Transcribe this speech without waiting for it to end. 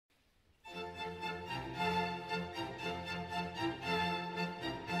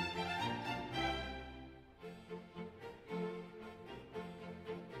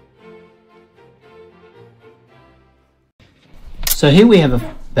So here we have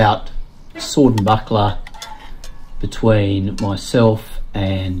a bout sword and buckler between myself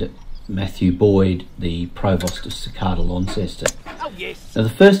and Matthew Boyd, the Provost of Stoccata Launceston. Oh, yes. Now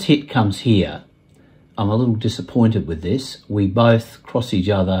the first hit comes here. I'm a little disappointed with this. We both cross each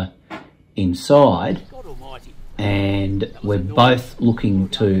other inside and we're both looking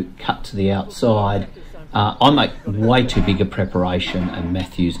to cut to the outside. I make way too big a preparation and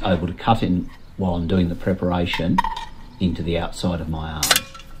Matthew's able to cut in while I'm doing the preparation into the outside of my arm.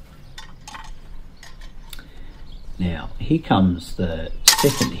 Now here comes the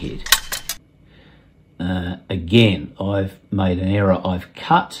second hit. Again, I've made an error. I've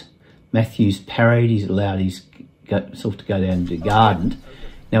cut. Matthew's parried. He's allowed himself to go down to guardant.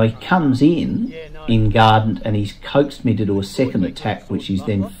 Now he comes in guardant and he's coaxed me to do a second attack, which he's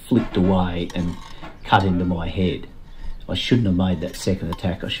then flicked away and cut into my head. I shouldn't have made that second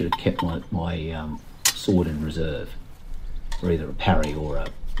attack. I should have kept my sword in reserve for either a parry or a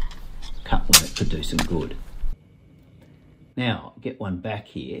cut when it could do some good. Now, get one back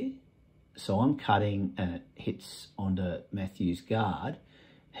here. So I'm cutting and it hits onto Matthew's guard.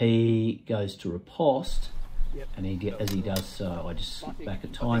 He goes to riposte, and as he does so, I just slip back a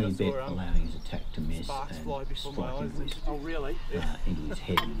tiny bit, allowing his attack to miss and strike him with, into his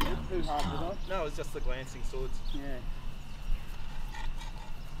head and down his arm. No, it was just the glancing swords. Yeah.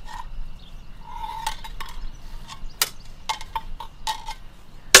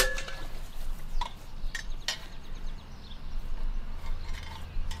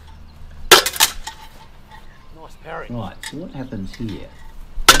 Nice parry. Right, so what happens here?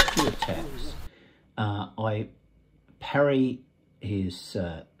 Matthew attacks. I parry his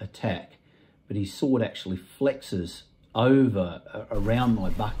attack, but his sword actually flexes over around my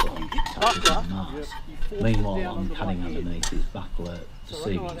buckler and touches my mask. Meanwhile, I'm cutting underneath his buckler,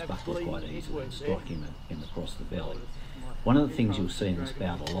 deceiving his buckler quite easily and striking him across the belly. One of the things you'll see in this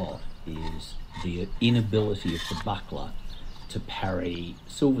bout a lot is the inability of the buckler to parry.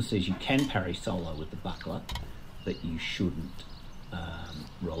 Silver says you can parry solo with the buckler, but you shouldn't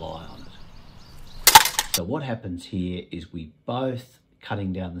rely on it. So what happens here is we both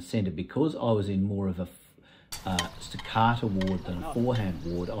cutting down the centre. Because I was in more of a Stoccata ward than a forehand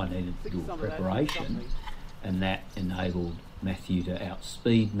ward, I needed to do a preparation, and that enabled Matthew to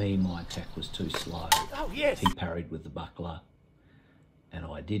outspeed me. My attack was too slow. Oh, yes. He parried with the buckler and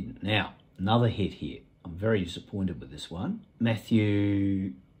I didn't. Now, another hit here. I'm very disappointed with this one.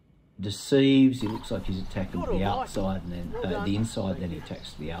 Matthew deceives. He looks like he's attacking the outside and then the inside, then he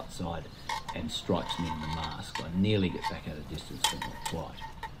attacks the outside and strikes me in the mask. I nearly get back out of distance, but not quite.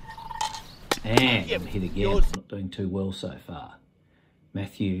 And I'm hit again. I'm not doing too well so far.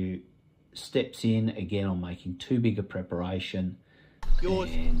 Matthew steps in. Again, I'm making too big a preparation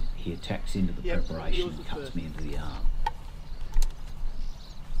and he attacks into the preparation and cuts me into the arm.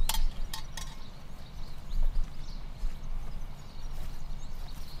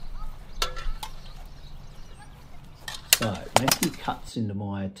 So Matthew cuts into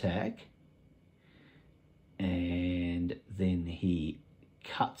my attack and then he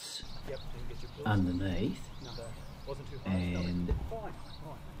cuts underneath and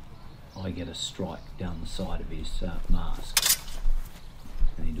I get a strike down the side of his mask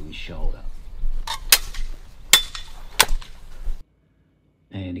and into his shoulder.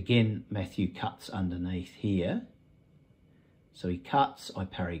 And again, Matthew cuts underneath here. So he cuts, I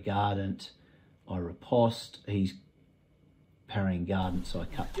parry guardant, I riposte, he's parrying guardant, so I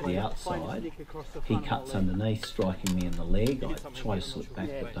cut to the outside. He cuts underneath, striking me in the leg. I try to slip back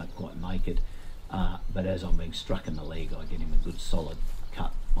but don't quite make it. But as I'm being struck in the leg, I get him a good solid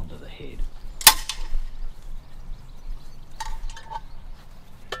cut onto the head.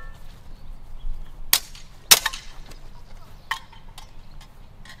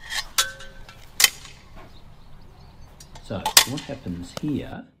 So what happens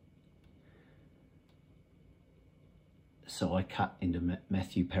here? So I cut into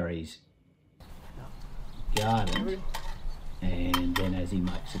Matthew Parry's guardant, and then as he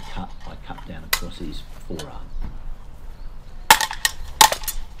makes a cut, I cut down across his forearm.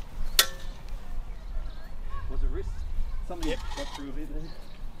 Was it wrist? Something got through a bit there.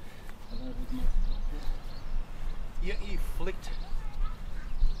 I don't know if it was Yeah, you flicked.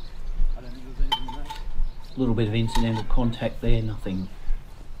 I don't think there was anything in that. A little bit of incidental contact there, nothing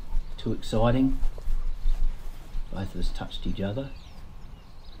too exciting. Both of us touched each other.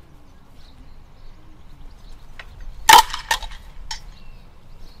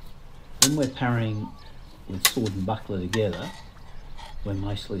 When we're parrying with sword and buckler together, we're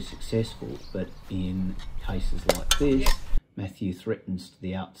mostly successful, but in cases like this, Matthew threatens to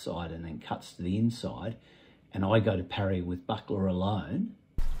the outside and then cuts to the inside, and I go to parry with buckler alone,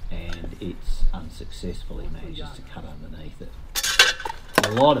 and it's unsuccessful. He manages to cut underneath it.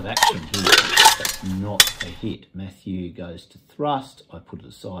 A lot of action here, but not a hit. Matthew goes to thrust. I put it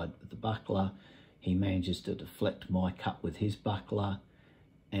aside with the buckler. He manages to deflect my cut with his buckler,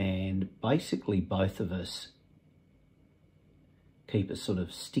 and basically both of us keep a sort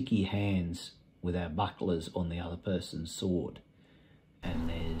of sticky hands with our bucklers on the other person's sword, and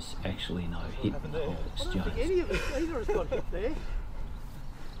there's actually no hit in the whole exchange. I don't think any of us, either of us got hit there.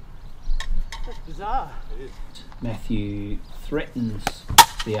 That's bizarre. It is. Matthew threatens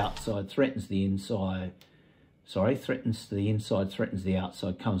the outside, threatens the inside, threatens the inside, threatens the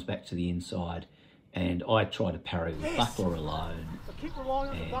outside, comes back to the inside, and I try to parry with buckler alone, I keep relying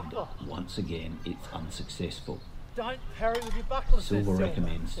on the and buckler. once again it's unsuccessful. Don't parry with your buckler. Silver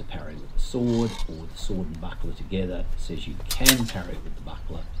recommends to parry with the sword, or the sword and buckler together. It says you can parry with the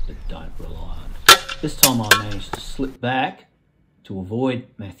buckler, but don't rely on it. This time I managed to slip back to avoid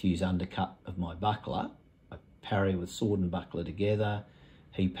Matthew's undercut of my buckler. I parry with sword and buckler together.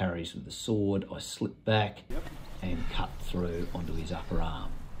 He parries with the sword. I slip back and cut through onto his upper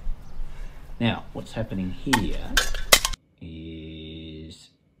arm. Now, what's happening here is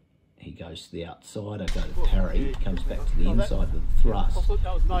he goes to the outside, I go to parry, he comes back to the inside with the thrust,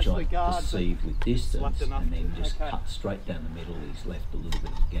 which I deceive with distance, and then just cut straight down the middle. He's left a little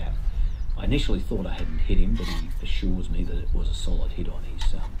bit of a gap. I initially thought I hadn't hit him, but he assures me that it was a solid hit on his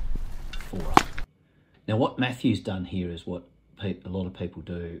forearm. Now what Matthew's done here is what a lot of people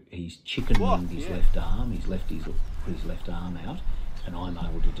do. He's chicken winged his left arm, he's put his left arm out, and I'm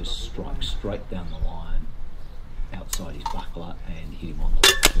able to just strike straight down the line outside his buckler and hit him on the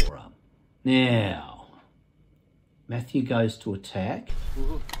left forearm. Now, Matthew goes to attack.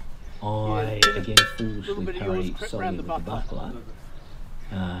 I again foolishly parry solely with the buckler.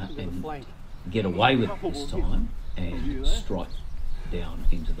 And get away with it this time and strike down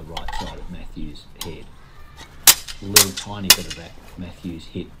into the right side of Matthew's head. A little tiny bit of that Matthew's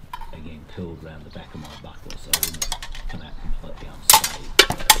hit again curled around the back of my buckler, so I wouldn't have come out completely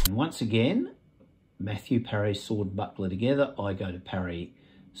unscathed. And once again, Matthew parries sword and buckler together. I go to parry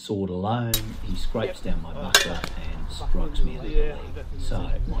sword alone. He scrapes down my buckler and strikes me in the leg. So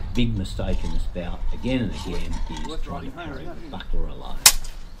my big mistake in this bout again and again is trying to parry with buckler alone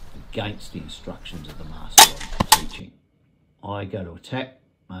against the instructions of the master of teaching. I go to attack.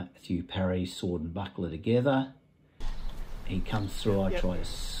 Matthew parries sword and buckler together. He comes through. I try to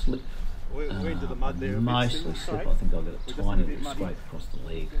slip. We're into the mud there. Mostly slip. I think I got a tiny little scrape across the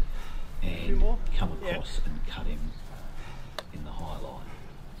leg and come across and cut him in the high line.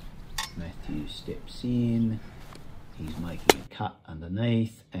 Matthew steps in, he's making a cut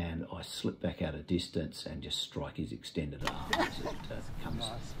underneath, and I slip back out of distance and just strike his extended arm as it comes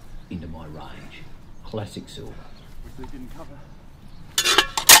into my range. Classic silver. Which they didn't cover.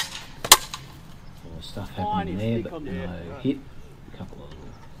 A lot of stuff happening there, but no hit. A couple of little...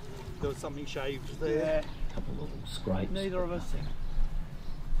 There was something shaved there. A couple of little scrapes. Neither of us. Nothing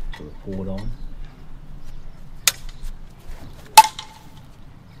to report on.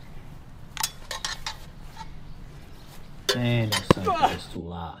 And I'll save this till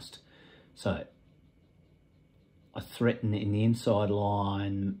last. So I threaten in the inside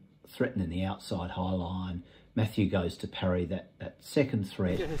line, threaten in the outside high line. Matthew goes to parry that second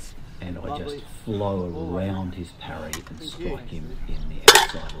threat, and I just flow around his parry and strike him in the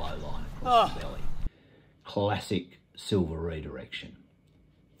outside low line across the belly. Classic silver redirection.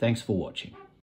 Thanks for watching.